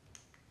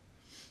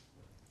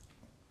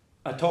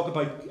 I talked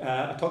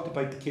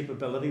about the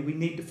capability. We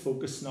need to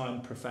focus now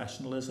on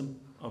professionalism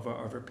of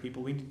our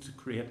people. We need to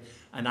create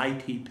an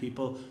IT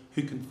people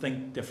who can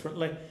think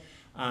differently.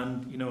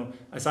 And, you know,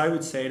 as I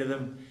would say to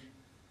them,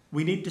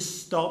 we need to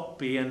stop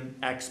being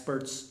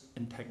experts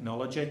in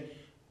technology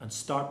and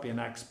start being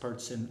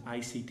experts in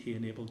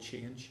ICT-enabled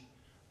change.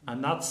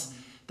 And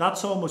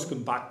that's almost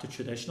going back to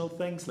traditional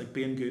things like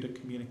being good at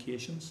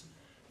communications,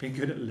 being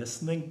good at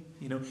listening,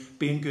 you know,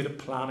 being good at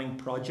planning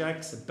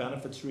projects, at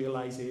benefits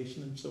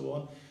realisation and so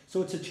on.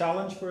 So it's a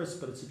challenge for us,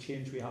 but it's a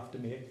change we have to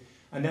make.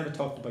 And then I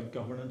talked about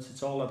governance.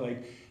 It's all about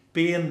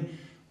being,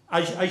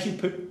 as you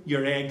put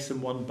your eggs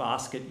in one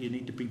basket, you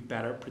need to be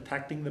better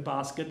protecting the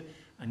basket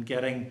and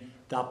getting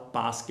that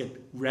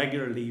basket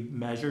regularly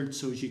measured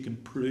so as you can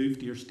prove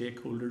to your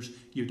stakeholders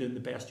you're doing the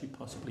best you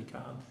possibly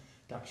can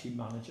to actually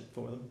manage it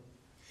for them.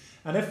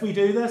 And if we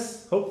do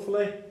this,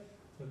 hopefully,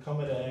 there'll come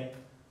a day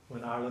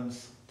when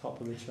Ireland's top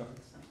of the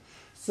charts.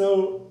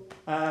 So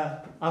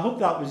I hope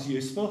that was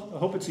useful. I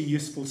hope it's a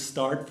useful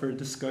start for a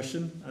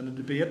discussion and a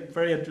debate.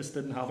 Very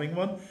interested in having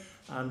one.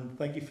 And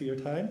thank you for your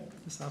time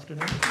this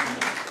afternoon.